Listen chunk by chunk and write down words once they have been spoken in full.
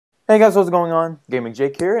Hey guys, what's going on? Gaming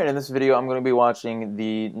Jake here, and in this video I'm going to be watching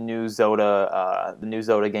the new Zelda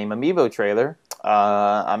game Amiibo trailer.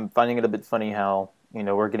 I'm finding it a bit funny how,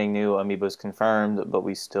 we're getting new Amiibos confirmed, but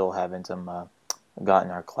we still haven't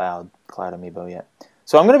gotten our Cloud Amiibo yet.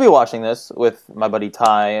 So I'm going to be watching this with my buddy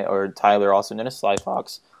Ty, or Tyler, also known as Sly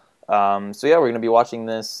Fox. So yeah, we're going to be watching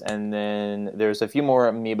this, and then there's a few more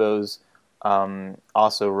Amiibos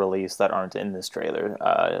also released that aren't in this trailer,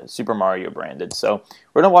 Super Mario branded. So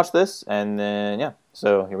we're gonna watch this, and then yeah.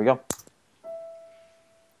 So here we go.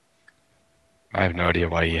 I have no idea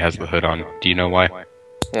why he has the hood on. Do you know why?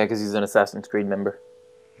 Yeah, because he's an Assassin's Creed member.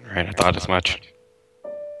 Right, I thought as much.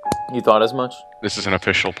 You thought as much? This is an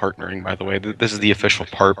official partnering, by the way. This is the official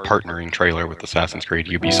partnering trailer with Assassin's Creed,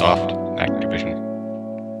 Ubisoft,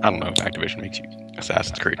 Activision. I don't know if Activision makes you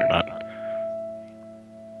Assassin's Creed or not.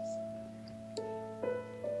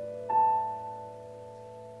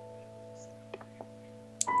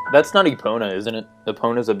 That's not Epona, isn't it?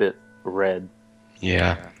 Epona's a bit red.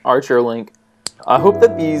 Yeah. Archer Link. I hope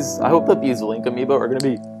that these Link Amiibo are going to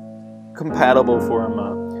be compatible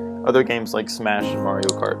for other games like Smash and Mario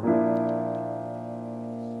Kart.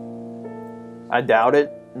 I doubt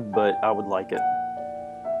it, but I would like it.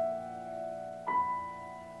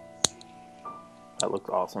 That looks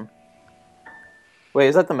awesome. Wait,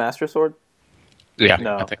 is that the Master Sword? Yeah.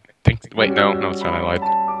 No. I think. Wait, no, it's not. I lied.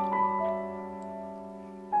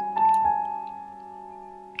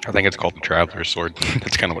 I think it's called the Traveler's Sword.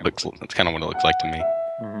 That's kind of what it looks like to me.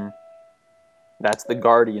 Mm-hmm. That's the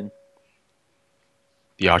Guardian.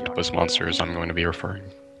 The octopus monster, as I'm going to be referring,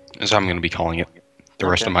 as I'm going to be calling it, the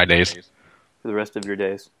rest of my days. For the rest of your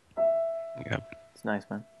days. Yep. It's nice,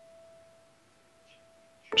 man.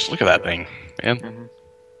 Just look at that thing, man. Mm-hmm.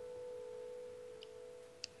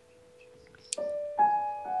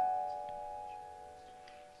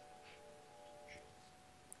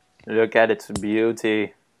 Look at its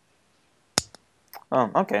beauty. Oh,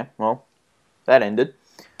 okay. Well, that ended.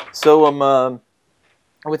 So,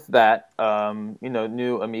 with that, new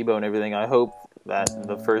Amiibo and everything, I hope that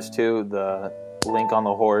the first two, the Link on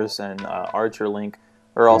the Horse and Archer Link,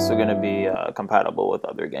 are also going to be compatible with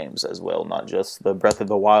other games as well, not just the Breath of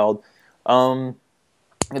the Wild.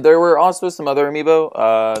 There were also some other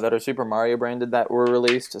Amiibo that are Super Mario branded that were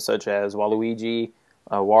released, such as Waluigi,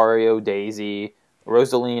 Wario, Daisy,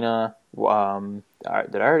 Rosalina.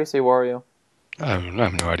 Did I already say Wario? I have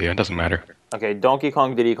no idea. It doesn't matter. Okay, Donkey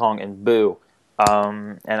Kong, Diddy Kong, and Boo.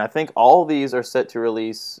 And I think all these are set to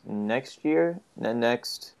release next year.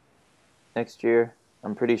 Next year.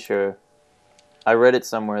 I'm pretty sure. I read it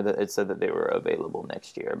somewhere that it said that they were available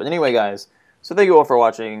next year. But anyway, guys, so thank you all for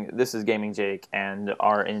watching. This is Gaming Jake and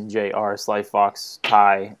RNJR Sly Fox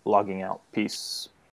Ty logging out. Peace.